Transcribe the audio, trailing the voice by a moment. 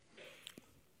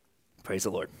Praise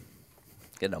the Lord.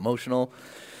 Getting emotional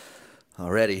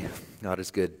already. God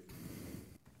is good.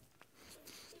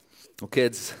 Well,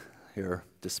 kids, you're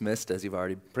dismissed as you've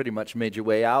already pretty much made your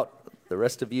way out. The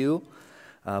rest of you,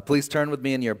 please turn with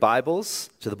me in your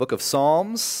Bibles to the book of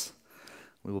Psalms.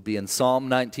 We will be in Psalm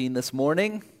 19 this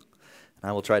morning. And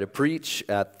I will try to preach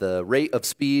at the rate of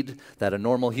speed that a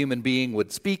normal human being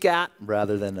would speak at,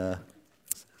 rather than as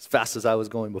fast as I was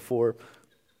going before.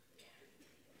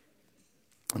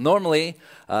 Normally,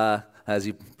 as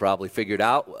you probably figured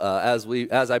out,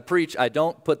 as I preach, I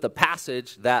don't put the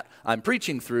passage that I'm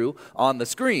preaching through on the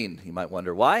screen. You might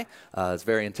wonder why. It's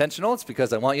very intentional. It's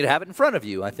because I want you to have it in front of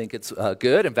you. I think it's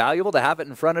good and valuable to have it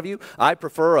in front of you. I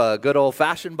prefer a good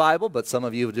old-fashioned Bible, but some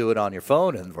of you do it on your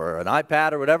phone and or an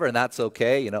iPad or whatever, and that's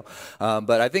okay,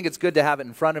 But I think it's good to have it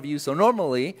in front of you. So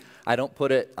normally, I don't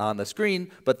put it on the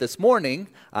screen, but this morning,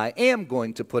 I am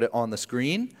going to put it on the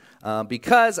screen.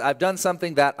 Because I've done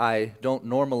something that I don't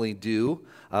normally do,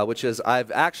 which is I've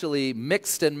actually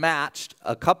mixed and matched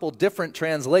a couple different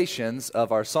translations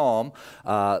of our psalm,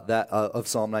 of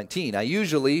Psalm 19. I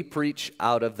usually preach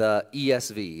out of the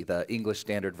ESV, the English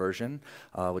Standard Version,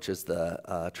 which is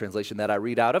the translation that I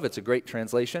read out of. It's a great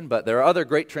translation, but there are other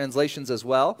great translations as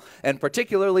well. And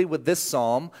particularly with this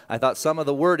psalm, I thought some of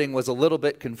the wording was a little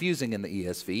bit confusing in the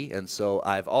ESV, and so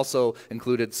I've also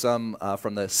included some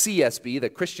from the CSB, the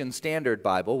Christian Standard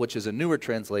Bible, which is a newer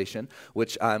translation,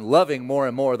 which I'm loving more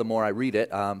and more the more I read it.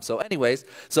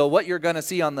 So what you're going to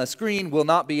see on the screen will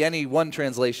not be any one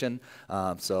translation.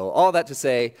 So all that to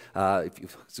say,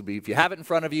 if you have it in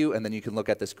front of you, and then you can look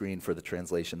at the screen for the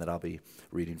translation that I'll be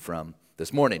reading from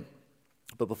this morning.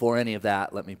 But before any of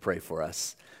that, let me pray for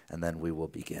us, and then we will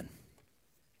begin.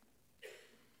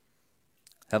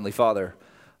 Heavenly Father,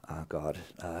 God,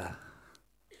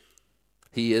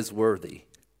 He is worthy.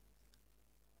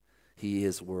 He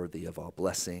is worthy of all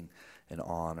blessing and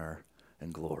honor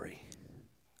and glory.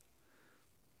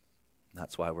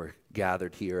 That's why we're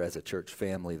gathered here as a church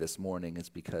family this morning, is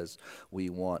because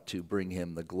we want to bring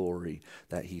Him the glory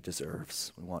that He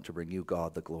deserves. We want to bring you,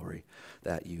 God, the glory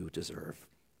that you deserve.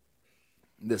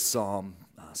 This psalm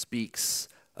speaks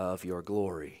of your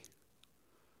glory.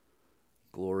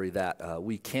 Glory that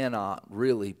we cannot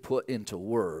really put into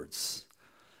words.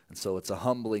 And so it's a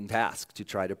humbling task to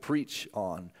try to preach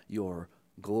on your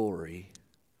glory.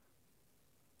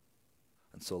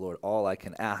 And so, Lord, all I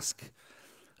can ask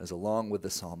is, along with the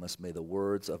psalmist, may the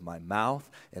words of my mouth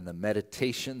and the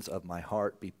meditations of my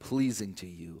heart be pleasing to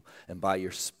you. And by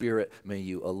your Spirit, may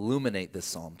you illuminate this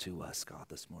psalm to us, God,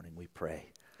 this morning. We pray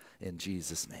in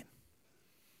Jesus' name.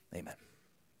 Amen.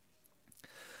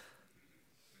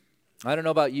 I don't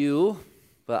know about you,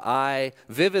 but I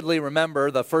vividly remember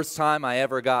the first time I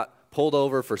ever got pulled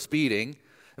over for speeding.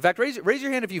 In fact, raise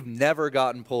your hand if you've never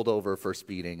gotten pulled over for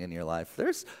speeding in your life.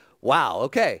 Wow,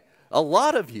 okay. A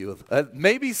lot of you,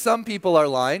 maybe some people are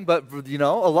lying, but a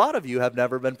lot of you have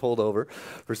never been pulled over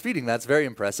for speeding. That's very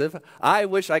impressive. I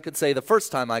wish I could say the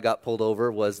first time I got pulled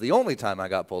over was the only time I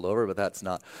got pulled over, but that's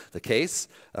not the case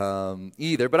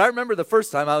either. But I remember the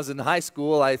first time I was in high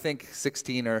school, I think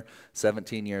 16 or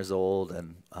 17 years old,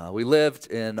 and we lived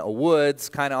in a woods,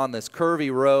 kind of on this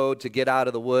curvy road to get out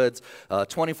of the woods,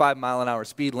 25-mile-an-hour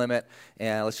speed limit,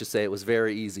 and let's just say it was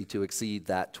very easy to exceed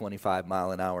that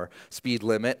 25-mile-an-hour speed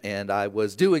limit, and I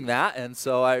was doing that, and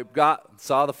so I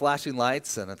saw the flashing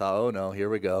lights, and I thought, oh no, here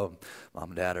we go. Mom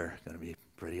and Dad are going to be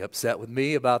pretty upset with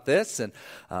me about this, and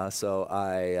so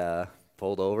I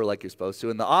pulled over like you're supposed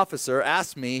to, and the officer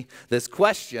asked me this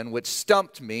question, which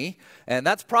stumped me, and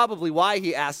that's probably why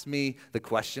he asked me the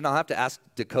question. I'll have to ask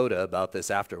Dakota about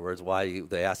this afterwards, why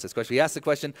they asked this question. He asked the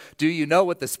question, do you know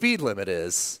what the speed limit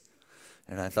is?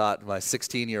 And I thought my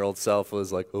 16-year-old self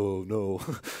was like, oh no,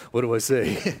 what do I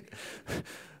say?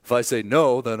 If I say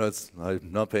no, then I'm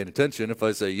not paying attention. If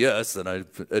I say yes, then I'm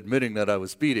admitting that I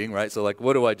was speeding, right? So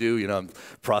what do I do? I'm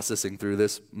processing through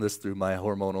this through my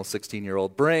hormonal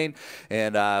 16-year-old brain,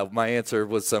 and my answer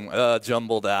was some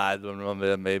jumbled,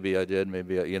 maybe I did,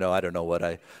 maybe, I don't know what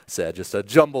I said, just a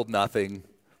jumbled nothing.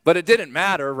 But it didn't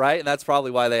matter, right? And that's probably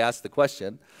why they asked the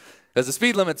question, because the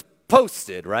speed limit's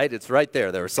posted, right? It's right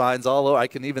there. There are signs all over. I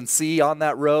can even see on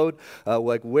that road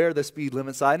where the speed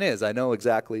limit sign is. I know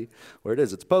exactly where it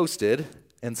is. It's posted,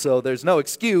 and so there's no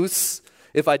excuse.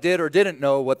 If I did or didn't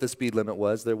know what the speed limit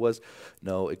was, there was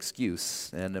no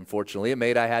excuse. And unfortunately, it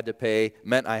meant I had to pay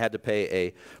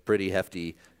a pretty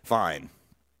hefty fine.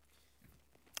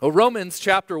 Well, Romans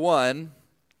chapter 1,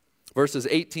 verses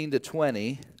 18 to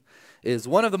 20 is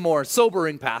one of the more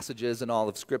sobering passages in all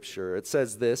of Scripture. It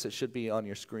says this, it should be on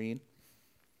your screen.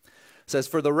 It says,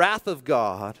 "For the wrath of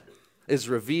God is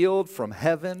revealed from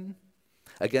heaven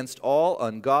against all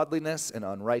ungodliness and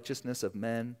unrighteousness of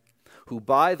men, who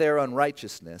by their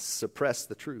unrighteousness suppress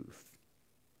the truth.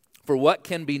 For what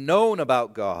can be known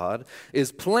about God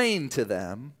is plain to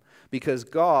them, because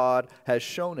God has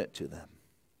shown it to them.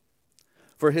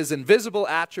 For his invisible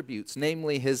attributes,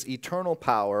 namely his eternal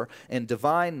power and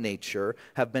divine nature,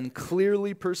 have been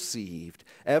clearly perceived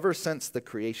ever since the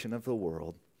creation of the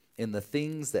world in the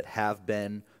things that have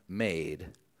been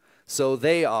made. So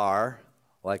they are,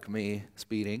 like me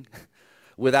speeding,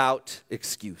 without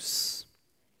excuse.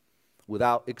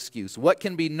 Without excuse. What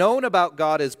can be known about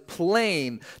God is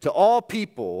plain to all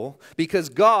people because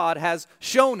God has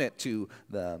shown it to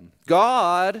them.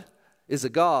 God is a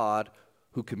God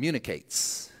who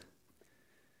communicates.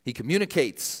 He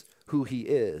communicates who he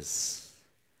is,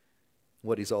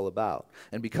 what he's all about.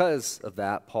 And because of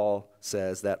that, Paul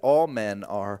says that all men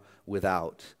are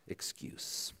without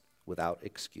excuse. Without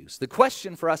excuse. The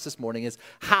question for us this morning is,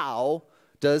 how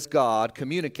does God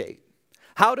communicate?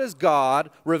 How does God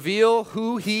reveal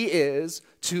who he is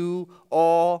to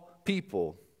all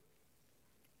people?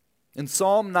 In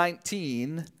Psalm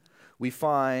 19, we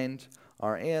find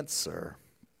our answer.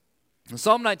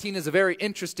 Psalm 19 is a very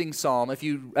interesting psalm.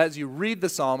 As you read the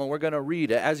psalm, and we're going to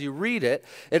read it, as you read it,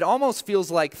 it almost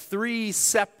feels like three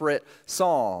separate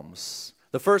psalms.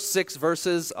 The first 6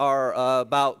 verses are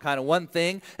about kind of one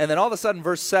thing, and then all of a sudden,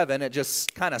 verse 7, it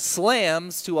just kind of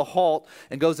slams to a halt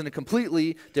and goes in a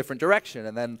completely different direction.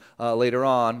 And then later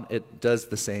on, it does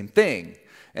the same thing.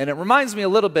 And it reminds me a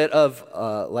little bit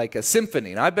of like a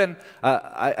symphony. And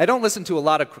I don't listen to a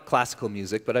lot of classical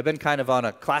music, but I've been kind of on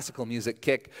a classical music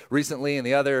kick recently. And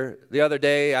the other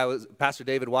day, Pastor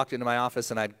David walked into my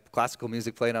office, and I had classical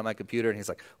music playing on my computer, and he's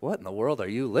like, "What in the world are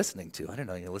you listening to? I didn't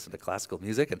know you listen to classical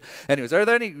music." And anyways, are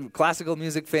there any classical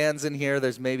music fans in here?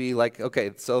 There's maybe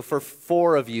okay, so for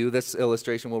 4 of you, this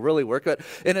illustration will really work. But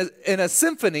in a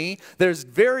symphony, there's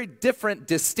very different,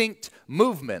 distinct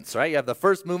movements, right? You have the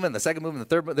first movement, the second movement,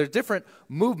 the third movement. There's different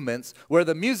movements where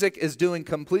the music is doing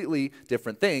completely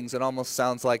different things. It almost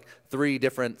sounds like 3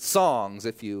 different songs,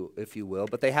 if you will,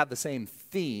 but they have the same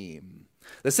theme.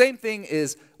 The same thing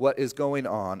is what is going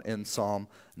on in Psalm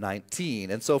 19.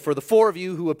 And so for the 4 of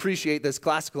you who appreciate this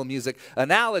classical music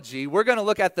analogy, we're going to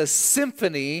look at the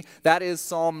symphony that is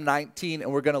Psalm 19,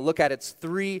 and we're going to look at its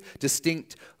 3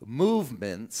 distinct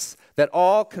movements that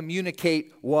all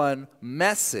communicate one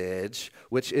message,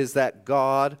 which is that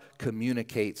God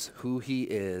communicates who he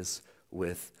is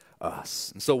with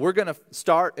us. And so we're going to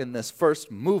start in this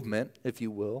first movement, if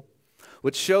you will,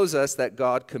 which shows us that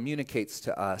God communicates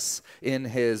to us in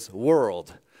his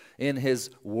world. In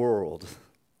his world.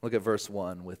 Look at verse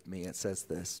 1 with me. It says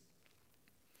this: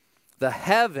 "The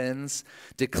heavens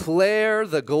declare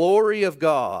the glory of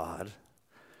God,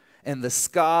 and the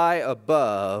sky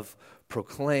above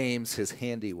proclaims his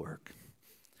handiwork.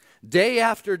 Day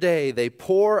after day they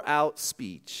pour out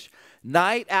speech.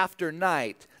 Night after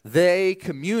night they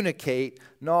communicate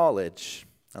knowledge."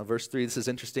 Now, verse 3, this is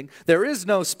interesting. "There is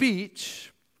no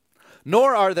speech,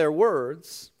 nor are there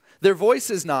words. Their voice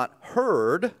is not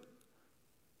heard."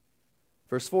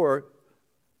 Verse 4,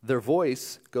 "Their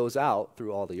voice goes out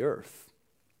through all the earth,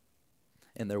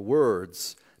 and their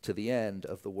words to the end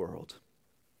of the world.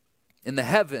 In the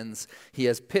heavens he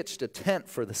has pitched a tent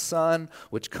for the sun,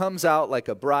 which comes out like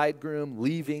a bridegroom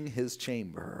leaving his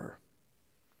chamber,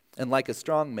 and like a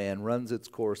strong man runs its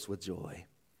course with joy.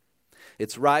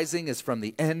 Its rising is from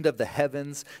the end of the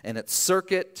heavens, and its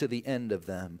circuit to the end of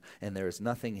them, and there is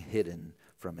nothing hidden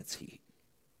from its heat."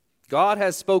 God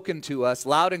has spoken to us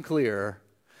loud and clear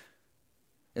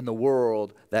in the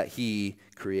world that he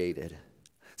created.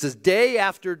 It says, day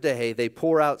after day they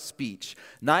pour out speech.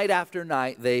 Night after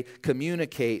night they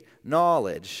communicate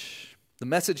knowledge. The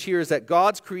message here is that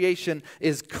God's creation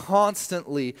is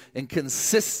constantly and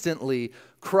consistently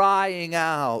crying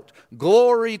out,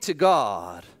 "Glory to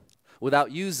God,"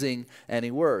 without using any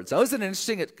words. Now, isn't it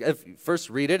interesting? If you first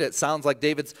read it, it sounds like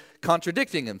David's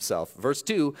contradicting himself. Verse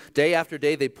 2, day after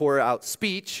day they pour out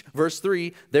speech. Verse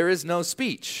 3, there is no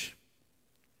speech.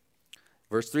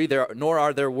 Verse 3, nor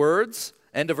are there words.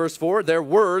 End of verse 4, their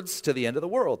words to the end of the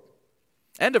world.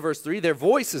 End of verse 3, their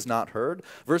voice is not heard.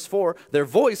 Verse 4, their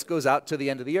voice goes out to the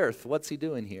end of the earth. What's he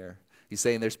doing here? He's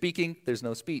saying they're speaking, there's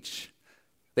no speech.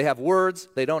 They have words,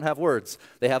 they don't have words.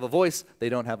 They have a voice, they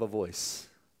don't have a voice.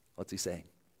 What's he saying?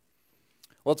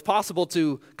 Well, it's possible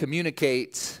to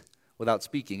communicate without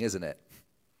speaking, isn't it?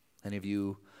 Many of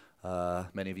you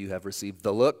have received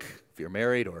the look, if you're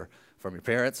married, or from your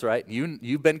parents, right?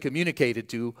 You've been communicated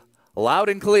to loud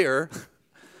and clear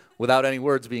without any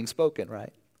words being spoken,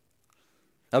 right?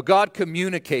 Now, God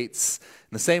communicates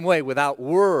in the same way without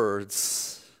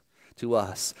words to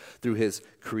us through his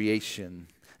creation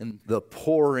and the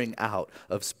pouring out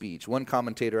of speech. One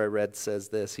commentator I read says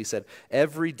this. He said,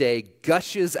 every day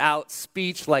gushes out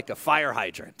speech like a fire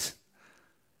hydrant,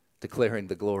 declaring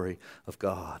the glory of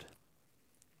God.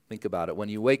 Think about it. When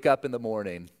you wake up in the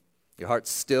morning, your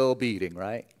heart's still beating,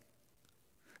 right?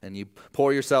 And you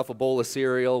pour yourself a bowl of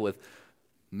cereal with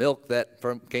milk that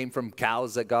came from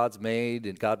cows that God made,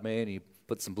 and you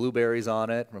put some blueberries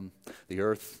on it from the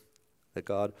earth that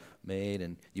God made,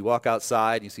 and you walk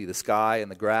outside and you see the sky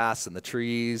and the grass and the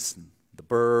trees and the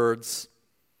birds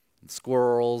and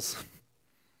squirrels.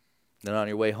 Then on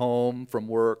your way home from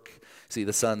work, see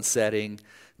the sun setting,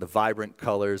 the vibrant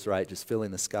colors, right, just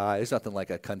filling the sky. There's nothing like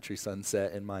a country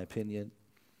sunset, in my opinion.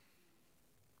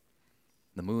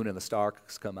 The moon and the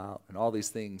stars come out, and all these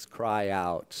things cry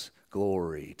out,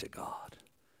 glory to God,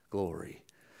 glory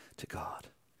to God.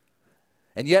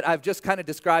 And yet I've just kind of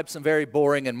described some very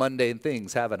boring and mundane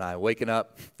things, haven't I? Waking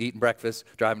up, eating breakfast,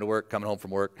 driving to work, coming home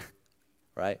from work,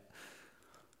 right?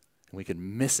 And we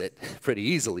can miss it pretty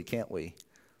easily, can't we?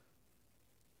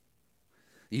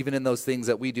 Even in those things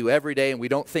that we do every day and we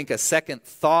don't think a second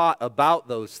thought about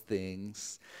those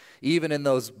things, even in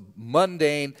those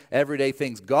mundane, everyday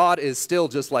things, God is still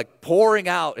just like pouring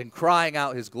out and crying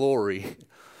out his glory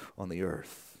on the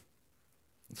earth.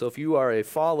 And so if you are a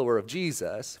follower of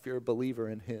Jesus, if you're a believer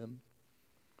in him,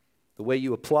 the way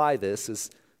you apply this is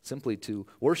simply to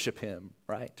worship him,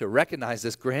 right? To recognize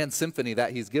this grand symphony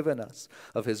that he's given us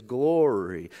of his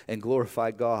glory and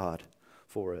glorify God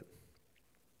for it.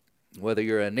 Whether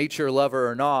you're a nature lover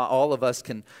or not, all of us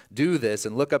can do this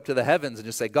and look up to the heavens and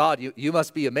just say, God, you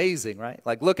must be amazing, right?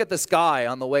 Like look at the sky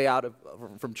on the way out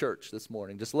from church this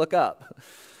morning. Just look up.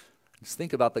 Just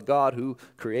think about the God who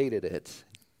created it.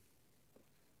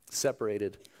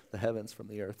 Separated the heavens from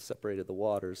the earth, separated the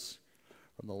waters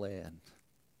from the land.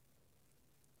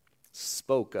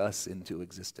 Spoke us into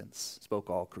existence, spoke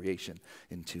all creation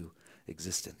into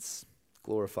existence.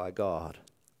 Glorify God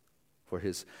for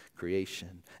his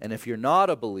creation. And if you're not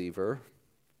a believer,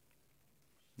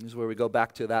 this is where we go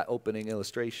back to that opening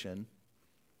illustration.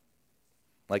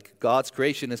 Like God's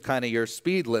creation is kind of your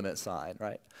speed limit sign,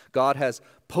 right? God has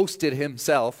posted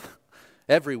himself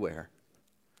everywhere.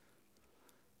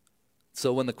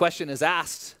 So when the question is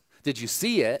asked, did you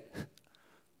see it?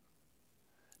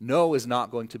 No is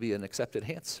not going to be an accepted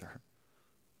answer.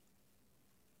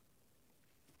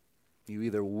 You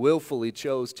either willfully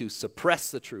chose to suppress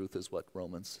the truth, is what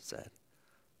Romans said.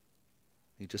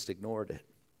 You just ignored it.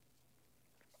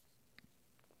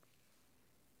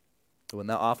 When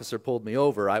that officer pulled me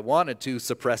over, I wanted to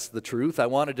suppress the truth. I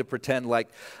wanted to pretend like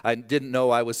I didn't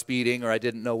know I was speeding or I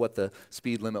didn't know what the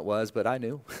speed limit was, but I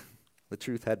knew. The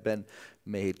truth had been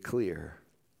made clear.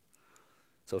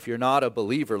 So if you're not a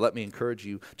believer, let me encourage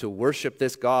you to worship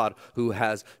this God who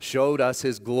has showed us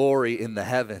his glory in the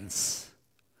heavens,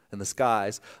 in the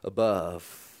skies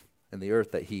above, in the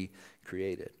earth that he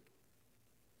created.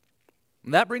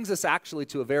 And that brings us actually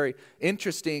to a very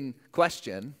interesting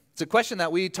question. It's a question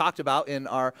that we talked about in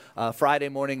our Friday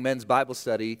morning men's Bible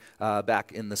study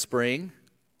back in the spring.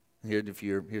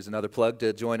 Here's another plug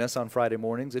to join us on Friday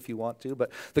mornings if you want to.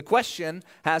 But the question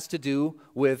has to do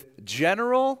with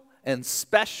general and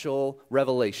special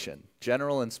revelation.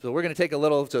 General and special. We're going to take a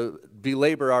little, to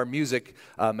belabor our music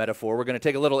metaphor, we're going to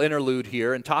take a little interlude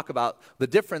here and talk about the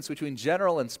difference between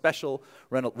general and special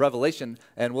revelation,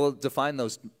 and we'll define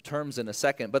those terms in a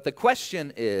second. But the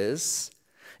question is,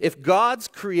 if God's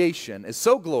creation is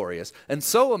so glorious and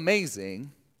so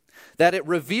amazing that it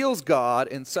reveals God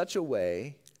in such a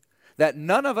way that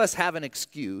none of us have an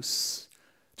excuse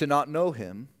to not know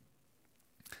him,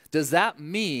 does that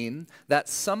mean that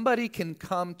somebody can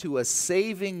come to a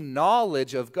saving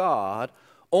knowledge of God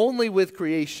only with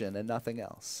creation and nothing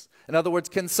else? In other words,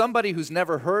 can somebody who's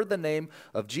never heard the name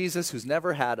of Jesus, who's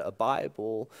never had a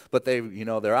Bible, but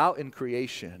they're out in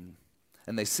creation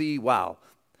and they see, wow,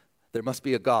 there must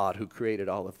be a God who created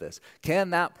all of this. Can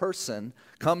that person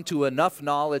come to enough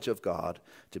knowledge of God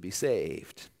to be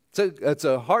saved? So it's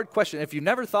a hard question. If you've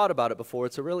never thought about it before,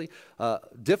 it's a really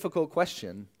difficult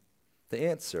question to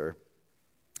answer.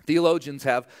 Theologians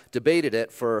have debated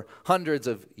it for hundreds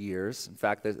of years. In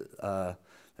fact, there's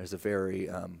a very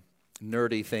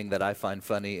nerdy thing that I find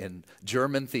funny in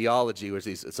German theology, where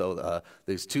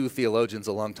these two theologians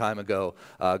a long time ago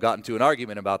got into an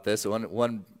argument about this.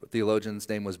 One theologian's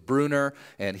name was Brunner,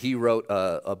 and he wrote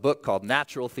a book called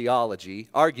Natural Theology,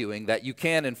 arguing that you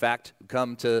can, in fact,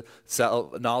 come to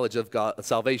knowledge of God,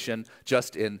 salvation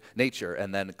just in nature.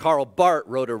 And then Karl Barth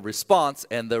wrote a response,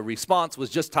 and the response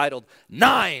was just titled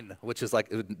Nein, which is like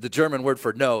the German word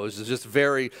for no. It was just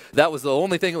that was the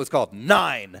only thing it was called,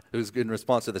 Nein. It was in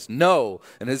response to this, no.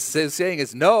 And his saying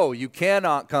is, no, you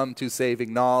cannot come to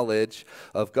saving knowledge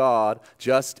of God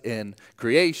just in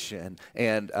creation.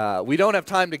 And we don't have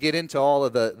time to get into all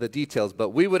of the details, but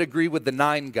we would agree with the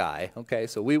Nein guy, okay?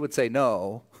 So we would say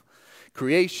no.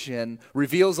 Creation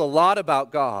reveals a lot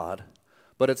about God,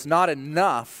 but it's not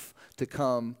enough to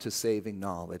come to saving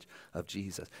knowledge of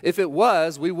Jesus. If it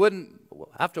was, we wouldn't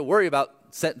have to worry about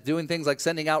doing things like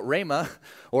sending out Rhema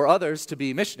or others to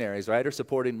be missionaries, right? Or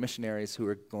supporting missionaries who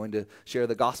are going to share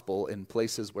the gospel in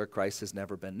places where Christ has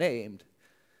never been named.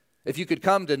 If you could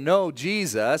come to know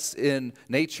Jesus in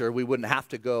nature, we wouldn't have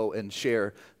to go and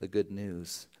share the good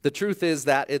news. The truth is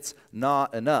that it's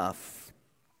not enough.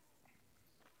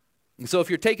 So if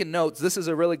you're taking notes, this is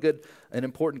a really good and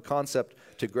important concept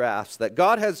to grasp, that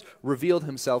God has revealed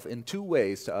himself in two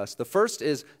ways to us. The first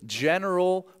is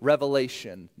general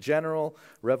revelation,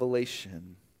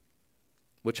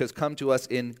 which has come to us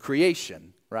in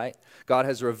creation, right? God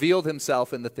has revealed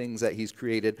himself in the things that he's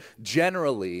created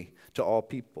generally to all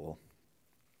people.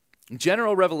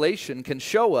 General revelation can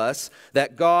show us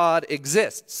that God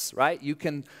exists, right? You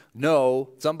can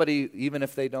know, somebody, even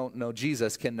if they don't know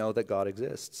Jesus, can know that God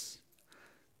exists,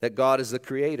 that God is the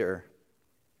creator.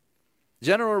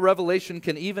 General revelation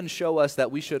can even show us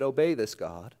that we should obey this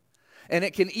God. And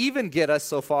it can even get us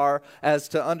so far as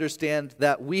to understand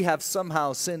that we have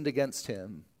somehow sinned against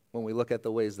him when we look at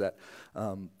the ways that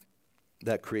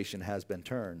that creation has been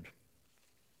turned.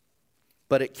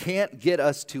 But it can't get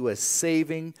us to a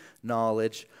saving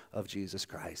knowledge of Jesus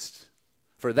Christ.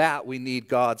 For that, we need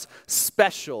God's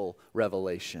special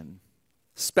revelation,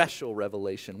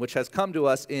 which has come to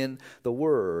us in the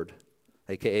Word,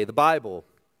 aka the Bible,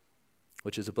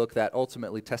 which is a book that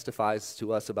ultimately testifies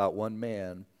to us about one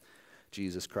man,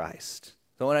 Jesus Christ.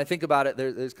 So when I think about it,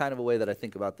 there's kind of a way that I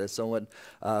think about this. So when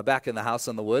back in the house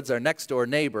in the woods, our next door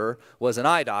neighbor was an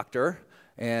eye doctor,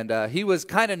 and he was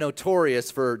kind of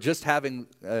notorious for just having,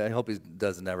 I hope he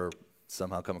doesn't ever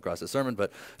somehow come across a sermon,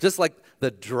 but just like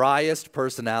the driest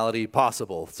personality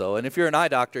possible. So, and if you're an eye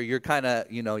doctor, you're kind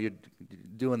of, you're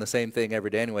doing the same thing every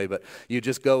day anyway, but you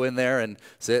just go in there and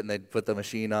sit, and they put the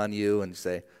machine on you, and you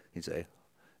say,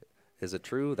 is it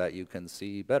true that you can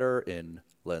see better in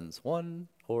lens 1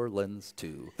 or lens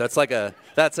 2? That's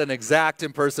an exact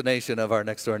impersonation of our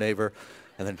next door neighbor.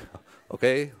 And then,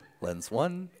 okay, lens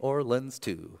 1 or lens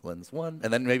 2, lens 1,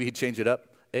 and then maybe he'd change it up,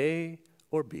 A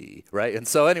or B, right? And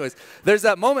so anyways, there's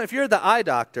that moment, if you're the eye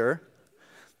doctor,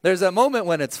 there's that moment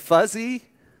when it's fuzzy,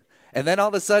 and then all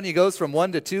of a sudden he goes from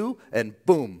 1 to 2, and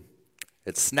boom,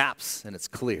 it snaps and it's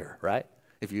clear, right?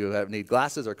 If you need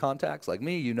glasses or contacts like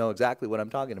me, you know exactly what I'm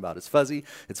talking about. It's fuzzy,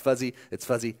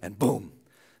 and boom,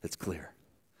 it's clear.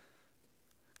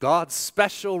 God's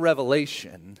special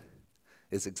revelation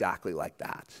is exactly like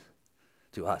that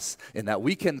to us, in that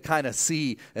we can kind of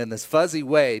see in this fuzzy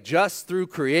way, just through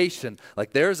creation,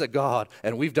 like there's a God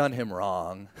and we've done him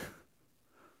wrong.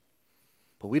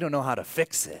 But we don't know how to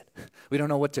fix it. We don't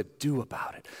know what to do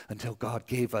about it until God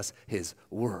gave us his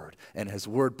word. And his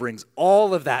word brings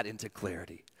all of that into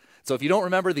clarity. So if you don't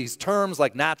remember these terms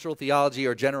like natural theology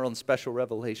or general and special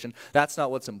revelation, that's not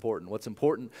what's important. What's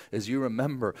important is you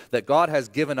remember that God has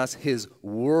given us his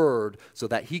word so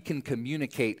that he can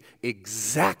communicate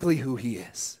exactly who he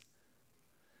is.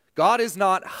 God is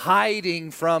not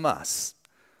hiding from us.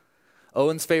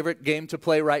 Owen's favorite game to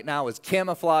play right now is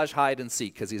camouflage, hide, and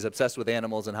seek, because he's obsessed with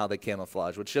animals and how they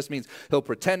camouflage, which just means he'll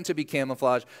pretend to be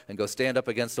camouflage and go stand up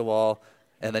against a wall,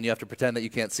 and then you have to pretend that you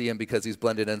can't see him because he's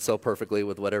blended in so perfectly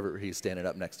with whatever he's standing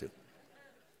up next to.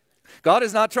 God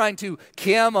is not trying to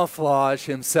camouflage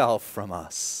himself from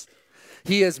us.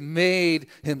 He has made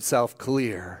himself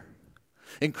clear.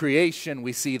 In creation,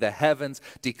 we see the heavens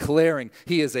declaring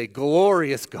he is a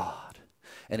glorious God,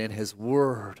 and in his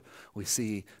word, we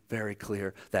see very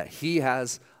clear that he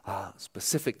has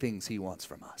specific things he wants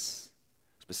from us.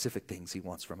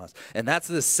 And that's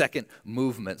the second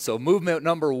movement. So movement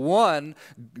number 1,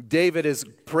 David is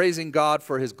praising God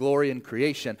for his glory in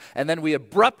creation. And then we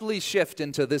abruptly shift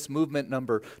into this movement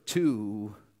number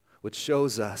 2, which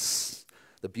shows us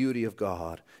the beauty of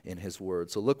God in his word.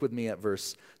 So look with me at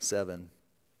verse 7.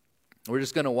 We're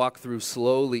just going to walk through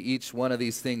slowly each one of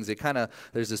these things.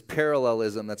 There's this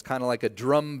parallelism that's kind of like a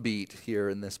drum beat here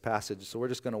in this passage. So we're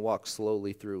just going to walk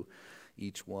slowly through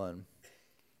each one.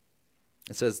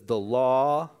 It says, the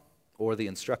law or the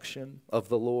instruction of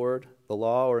the Lord, the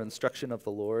law or instruction of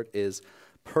the Lord is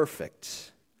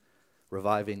perfect,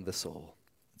 reviving the soul.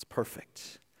 It's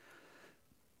perfect.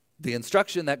 The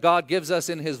instruction that God gives us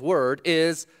in his word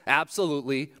is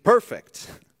absolutely perfect.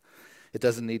 It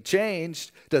doesn't need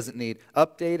changed, doesn't need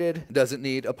updated, doesn't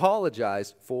need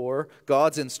apologized for.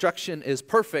 God's instruction is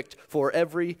perfect for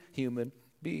every human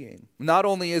being. Not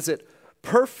only is it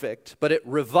perfect, but it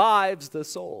revives the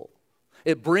soul.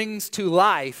 It brings to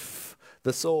life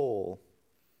the soul.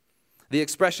 The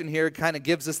expression here kind of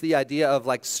gives us the idea of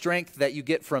like strength that you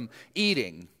get from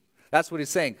eating. That's what he's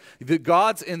saying.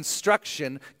 God's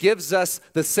instruction gives us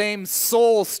the same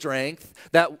soul strength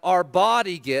that our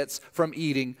body gets from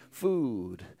eating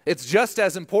food. It's just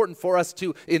as important for us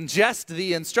to ingest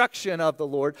the instruction of the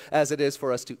Lord as it is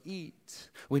for us to eat.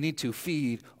 We need to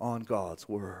feed on God's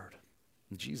word.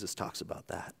 And Jesus talks about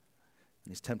that.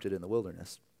 And he's tempted in the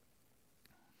wilderness.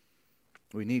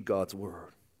 We need God's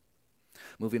word.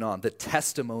 Moving on, the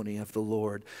testimony of the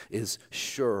Lord is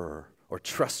sure or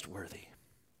trustworthy.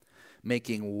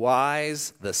 Making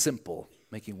wise the simple.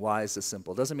 Making wise the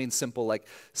simple. Doesn't mean simple like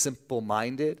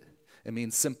simple-minded. It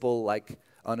means simple like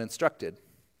uninstructed.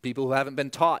 People who haven't been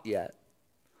taught yet.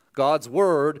 God's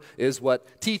word is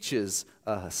what teaches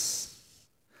us.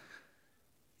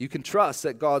 You can trust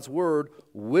that God's word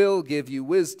will give you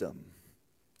wisdom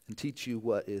and teach you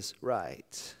what is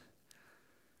right.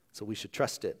 So we should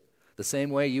trust it. The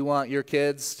same way you want your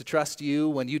kids to trust you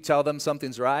when you tell them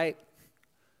something's right.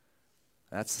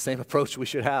 That's the same approach we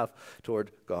should have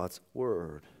toward God's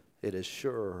word. It is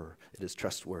sure, it is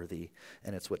trustworthy,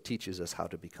 and it's what teaches us how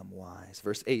to become wise.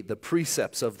 Verse 8, the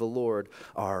precepts of the Lord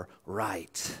are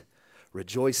right,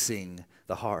 rejoicing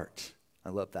the heart. I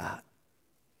love that.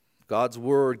 God's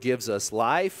word gives us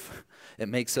life, it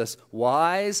makes us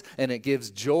wise, and it gives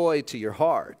joy to your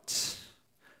heart.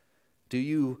 Do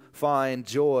you find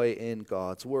joy in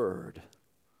God's word?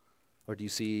 Or do you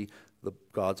see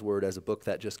God's word as a book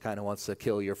that just kind of wants to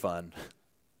kill your fun?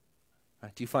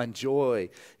 Right? Do you find joy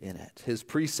in it? His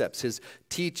precepts, his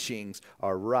teachings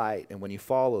are right, and when you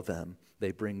follow them,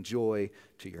 they bring joy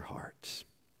to your heart.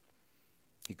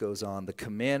 He goes on, the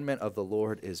commandment of the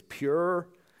Lord is pure,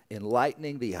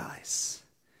 enlightening the eyes.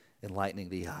 Enlightening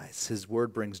the eyes. His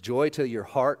word brings joy to your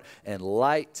heart and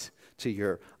light to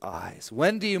your eyes.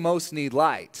 When do you most need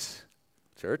light,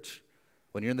 church?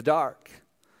 When you're in the dark.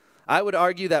 I would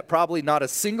argue that probably not a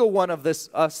single one of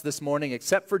us this morning,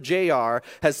 except for JR,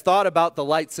 has thought about the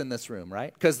lights in this room,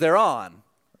 right? Because they're on,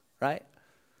 right?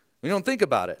 We don't think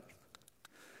about it.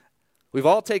 We've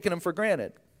all taken them for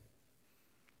granted.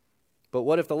 But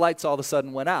what if the lights all of a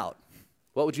sudden went out?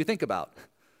 What would you think about?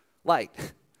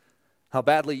 Light. How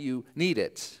badly you need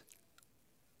it.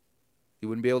 You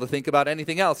wouldn't be able to think about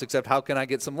anything else except how can I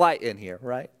get some light in here,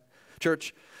 right?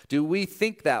 Church, do we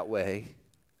think that way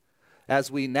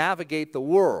as we navigate the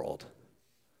world,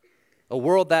 a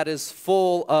world that is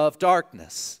full of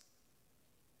darkness,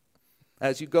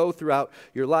 as you go throughout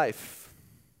your life?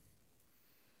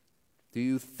 Do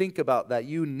you think about that?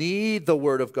 You need the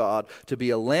word of God to be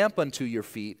a lamp unto your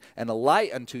feet and a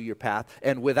light unto your path.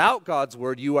 And without God's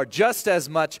word, you are just as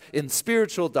much in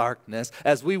spiritual darkness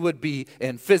as we would be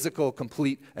in physical,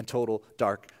 complete, and total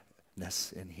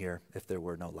darkness in here if there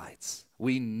were no lights.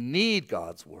 We need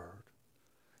God's word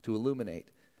to illuminate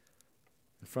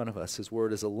in front of us. His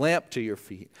word is a lamp to your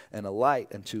feet and a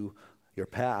light unto your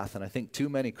path. And I think too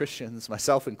many Christians,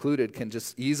 myself included, can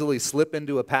just easily slip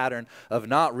into a pattern of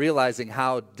not realizing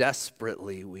how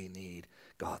desperately we need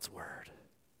God's word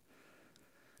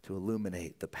to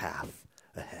illuminate the path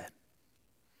ahead.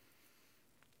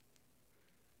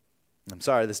 I'm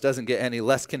sorry, this doesn't get any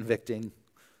less convicting.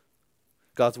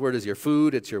 God's word is your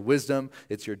food, it's your wisdom,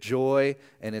 it's your joy,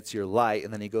 and it's your light.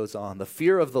 And then he goes on, the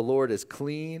fear of the Lord is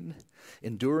clean,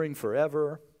 enduring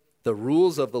forever. The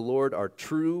rules of the Lord are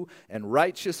true and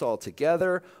righteous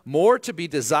altogether. More to be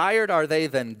desired are they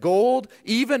than gold,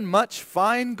 even much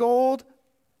fine gold.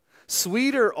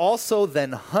 Sweeter also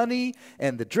than honey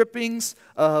and the drippings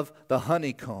of the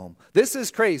honeycomb. This is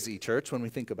crazy, church, when we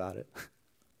think about it.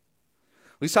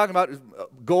 He's talking about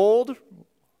gold.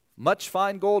 Much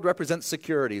fine gold represents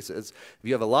security. It says if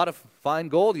you have a lot of fine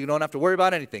gold, you don't have to worry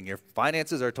about anything. Your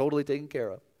finances are totally taken care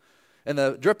of. And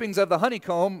the drippings of the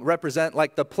honeycomb represent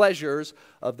like the pleasures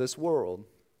of this world.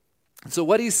 So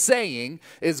what he's saying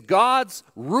is God's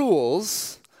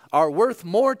rules are worth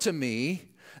more to me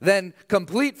than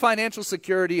complete financial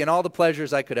security and all the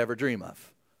pleasures I could ever dream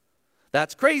of.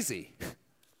 That's crazy.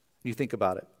 You think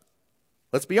about it.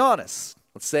 Let's be honest.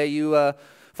 Let's say you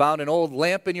found an old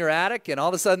lamp in your attic, and all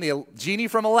of a sudden the genie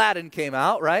from Aladdin came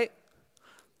out, right?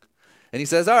 And he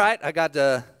says, all right, I got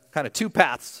kind of two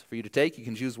paths for you to take. You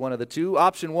can choose one of the two.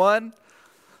 Option one,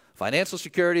 financial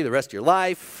security the rest of your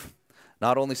life.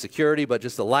 Not only security, but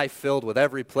just a life filled with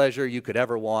every pleasure you could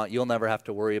ever want. You'll never have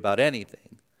to worry about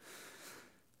anything.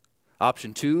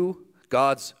 Option 2,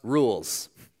 God's rules.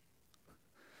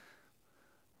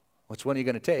 Which one are you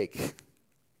going to take?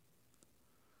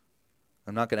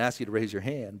 I'm not going to ask you to raise your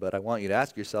hand, but I want you to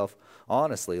ask yourself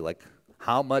honestly, like,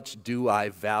 how much do I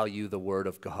value the Word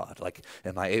of God? Like,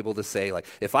 am I able to say, like,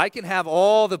 if I can have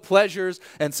all the pleasures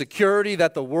and security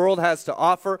that the world has to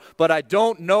offer, but I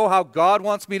don't know how God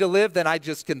wants me to live, then I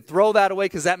just can throw that away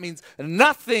because that means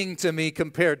nothing to me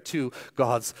compared to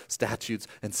God's statutes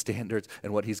and standards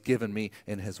and what He's given me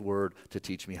in His Word to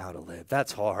teach me how to live.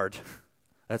 That's hard.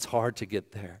 That's hard to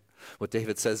get there. What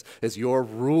David says is, your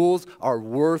rules are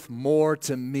worth more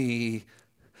to me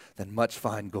than much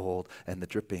fine gold and the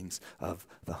drippings of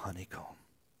the honeycomb.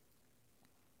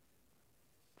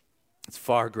 It's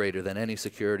far greater than any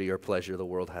security or pleasure the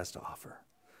world has to offer.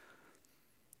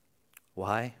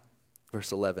 Why?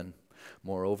 Verse 11,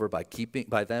 moreover,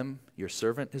 by them your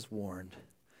servant is warned.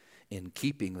 In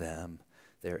keeping them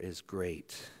there is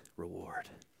great reward.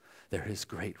 There is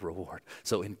great reward.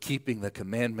 So in keeping the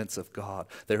commandments of God,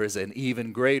 there is an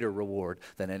even greater reward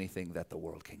than anything that the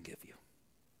world can give you.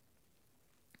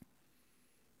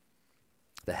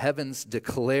 The heavens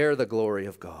declare the glory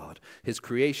of God. His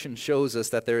creation shows us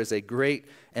that there is a great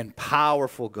and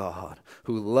powerful God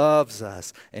who loves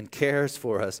us and cares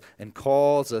for us and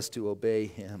calls us to obey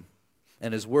Him.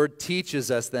 And His Word teaches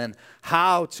us then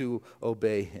how to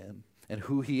obey Him and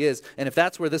who He is. And if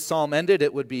that's where this psalm ended,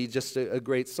 it would be just a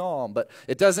great psalm. But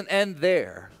it doesn't end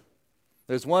there.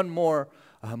 There's one more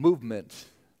movement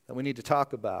that we need to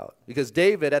talk about. Because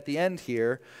David, at the end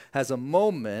here, has a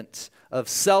moment of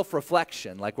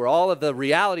self-reflection, like where all of the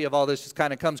reality of all this just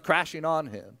kind of comes crashing on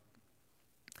him.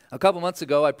 A couple months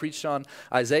ago, I preached on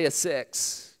Isaiah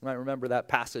 6. You might remember that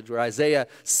passage where Isaiah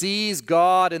sees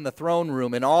God in the throne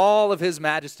room in all of His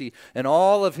majesty and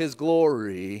all of His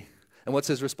glory. And what's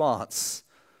his response?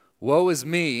 Woe is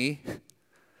me,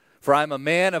 for I am a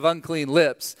man of unclean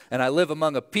lips, and I live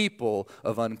among a people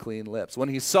of unclean lips. When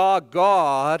he saw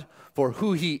God for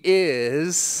who He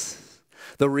is,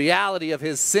 the reality of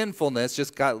his sinfulness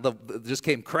just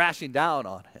came crashing down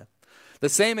on him. The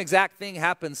same exact thing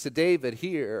happens to David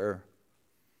here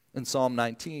in Psalm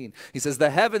 19. He says, the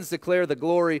heavens declare the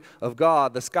glory of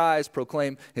God. The skies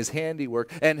proclaim His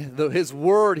handiwork. And His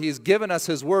Word, He's given us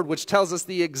His Word, which tells us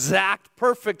the exact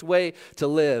perfect way to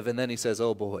live. And then he says,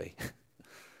 oh boy,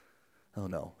 oh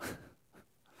no,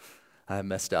 I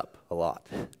messed up a lot.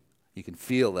 You can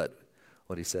feel that,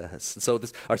 what he says. And so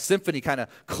our symphony kind of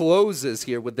closes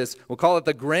here with this, we'll call it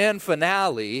the grand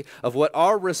finale of what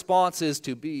our response is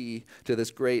to be to this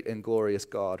great and glorious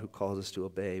God who calls us to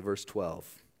obey. Verse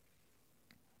 12.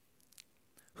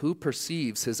 Who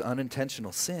perceives his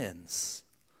unintentional sins?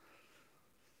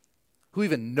 Who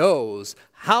even knows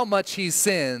how much he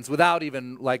sins without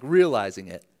even realizing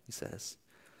it, he says.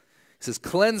 He says,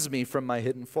 cleanse me from my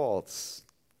hidden faults.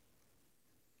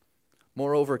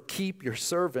 Moreover, keep your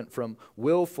servant from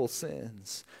willful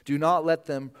sins. Do not let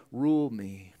them rule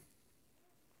me.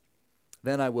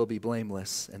 Then I will be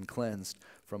blameless and cleansed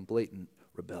from blatant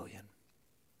rebellion.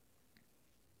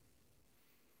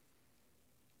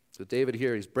 So David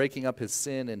here, he's breaking up his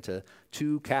sin into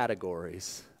two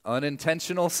categories: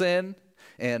 unintentional sin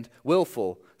and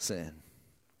willful sin.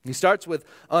 He starts with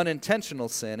unintentional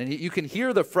sin, and you can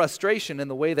hear the frustration in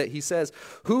the way that he says,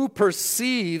 who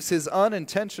perceives his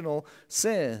unintentional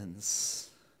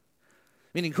sins?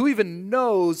 Meaning, who even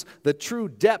knows the true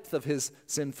depth of his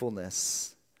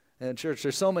sinfulness? And church,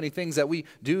 there's so many things that we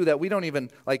do that we don't even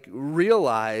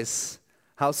realize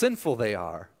how sinful they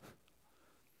are.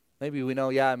 Maybe we know,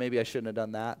 maybe I shouldn't have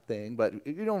done that thing, but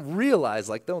you don't realize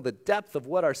the depth of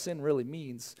what our sin really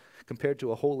means compared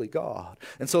to a holy God.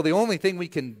 And so the only thing we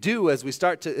can do as we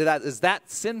start to, as that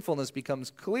sinfulness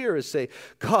becomes clear, is say,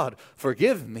 God,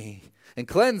 forgive me and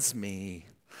cleanse me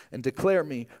and declare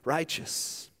me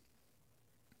righteous.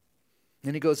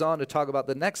 And he goes on to talk about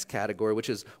the next category, which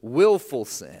is willful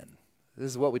sin. This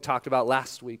is what we talked about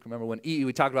last week. Remember when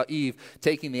we talked about Eve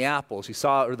taking the apple. She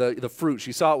saw, or the fruit.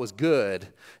 She saw it was good,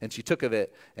 and she took of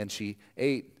it, and she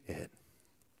ate it.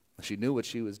 She knew what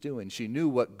she was doing. She knew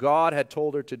what God had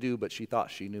told her to do, but she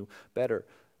thought she knew better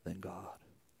than God.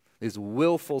 Is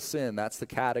willful sin. That's the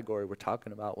category we're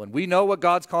talking about. When we know what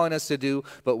God's calling us to do,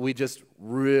 but we just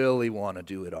really want to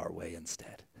do it our way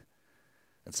instead.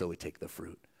 And so we take the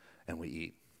fruit and we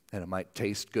eat. And it might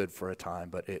taste good for a time,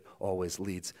 but it always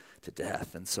leads to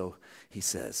death. And so he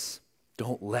says,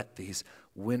 don't let these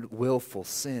willful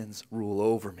sins rule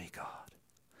over me, God.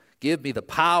 Give me the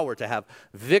power to have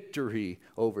victory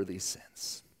over these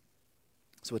sins.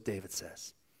 That's what David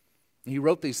says. He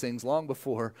wrote these things long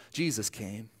before Jesus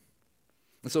came.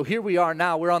 And so here we are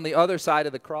now, we're on the other side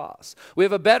of the cross. We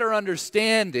have a better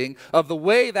understanding of the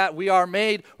way that we are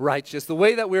made righteous, the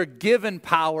way that we're given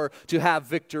power to have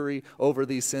victory over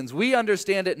these sins. We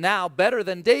understand it now better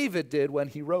than David did when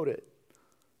he wrote it.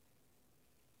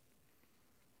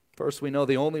 First, we know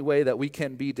the only way that we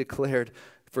can be declared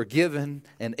forgiven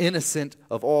and innocent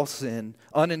of all sin,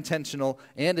 unintentional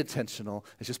and intentional,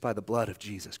 is just by the blood of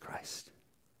Jesus Christ.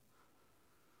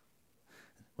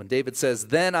 When David says,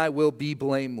 "Then I will be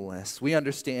blameless," we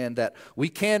understand that we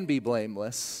can be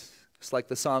blameless, just like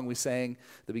the song we sang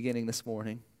at the beginning this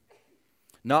morning,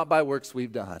 not by works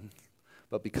we've done,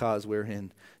 but because we're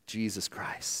in Jesus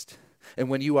Christ. And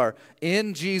when you are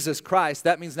in Jesus Christ,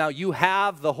 that means now you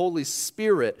have the Holy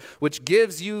Spirit, which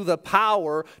gives you the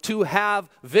power to have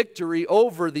victory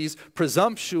over these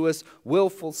presumptuous,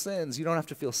 willful sins. You don't have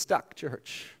to feel stuck,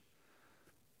 church.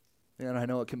 And I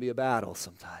know it can be a battle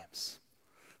sometimes,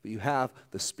 but you have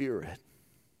the Spirit.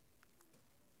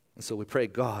 And so we pray,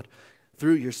 God,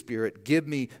 through your Spirit, give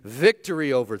me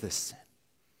victory over this sin.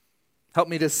 Help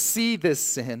me to see this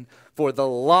sin for the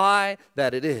lie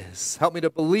that it is. Help me to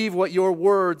believe what your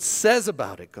word says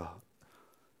about it, God.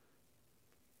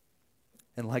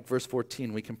 And like verse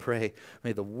 14, we can pray,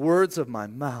 may the words of my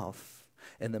mouth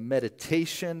and the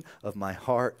meditation of my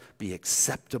heart be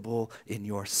acceptable in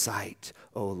your sight,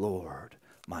 O Lord,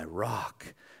 my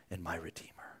rock and my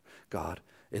redeemer. God,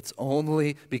 it's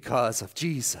only because of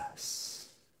Jesus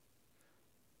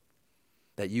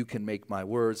that you can make my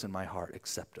words and my heart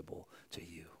acceptable to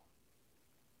you.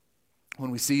 When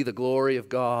we see the glory of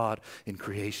God in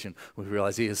creation, we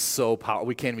realize he is so powerful.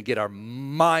 We can't even get our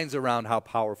minds around how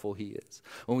powerful he is.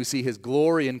 When we see his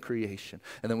glory in creation,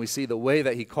 and then we see the way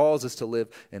that he calls us to live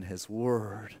in his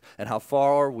word, and how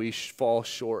far we fall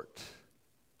short,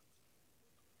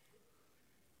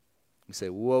 we say,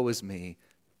 woe is me.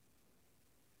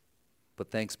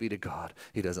 But thanks be to God,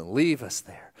 he doesn't leave us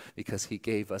there, because he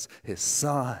gave us his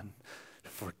Son to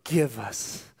forgive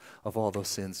us of all those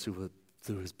sins through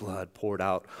his blood poured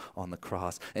out on the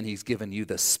cross. And he's given you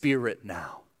the Spirit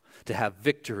now to have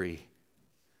victory.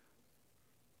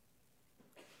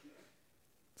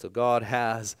 So God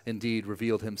has indeed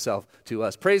revealed himself to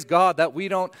us. Praise God that we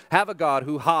don't have a God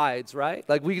who hides, right?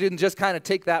 Like we didn't just kind of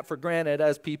take that for granted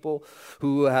as people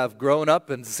who have grown up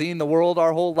and seen the world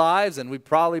our whole lives, and we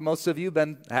probably, most of you,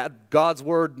 had God's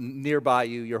word nearby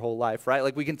you your whole life, right?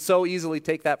 Like we can so easily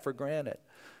take that for granted.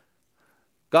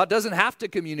 God doesn't have to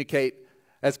communicate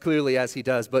as clearly as he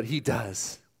does, but he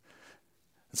does.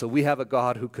 And so we have a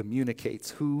God who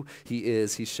communicates who he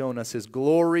is. He's shown us his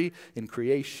glory in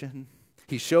creation.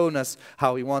 He's shown us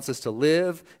how he wants us to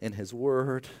live in his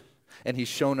word. And he's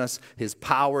shown us his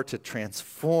power to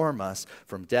transform us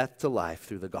from death to life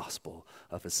through the gospel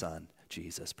of his Son,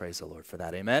 Jesus. Praise the Lord for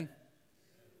that. Amen?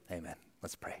 Amen.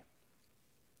 Let's pray.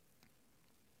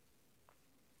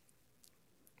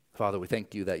 Father, we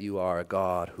thank you that you are a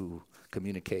God who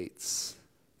communicates.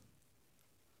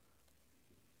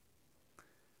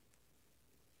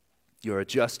 You're a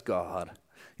just God.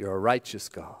 You're a righteous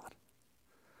God.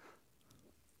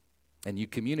 And you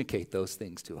communicate those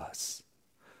things to us.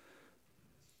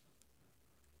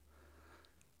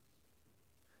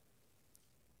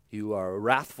 You are a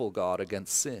wrathful God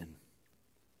against sin.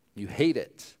 You hate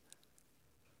it.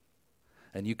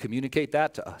 And you communicate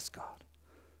that to us, God.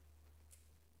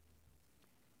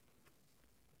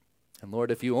 And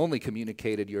Lord, if you only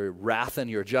communicated your wrath and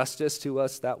your justice to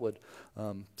us, that would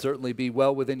certainly be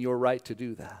well within your right to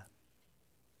do that.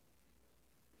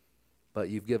 But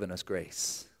you've given us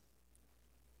grace.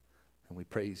 And we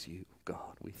praise you,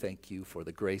 God. We thank you for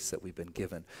the grace that we've been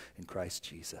given in Christ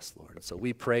Jesus, Lord. And so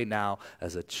we pray now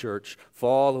as a church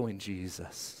following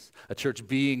Jesus, a church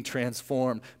being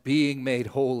transformed, being made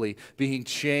holy, being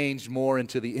changed more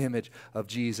into the image of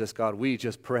Jesus, God. We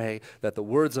just pray that the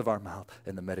words of our mouth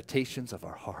and the meditations of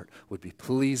our heart would be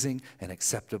pleasing and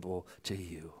acceptable to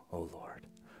you, O Lord,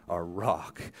 our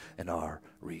rock and our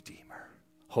Redeemer.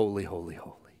 Holy, holy,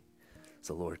 holy.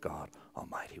 So Lord God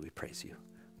Almighty, we praise you.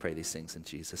 Pray these things in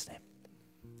Jesus' name.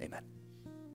 Amen.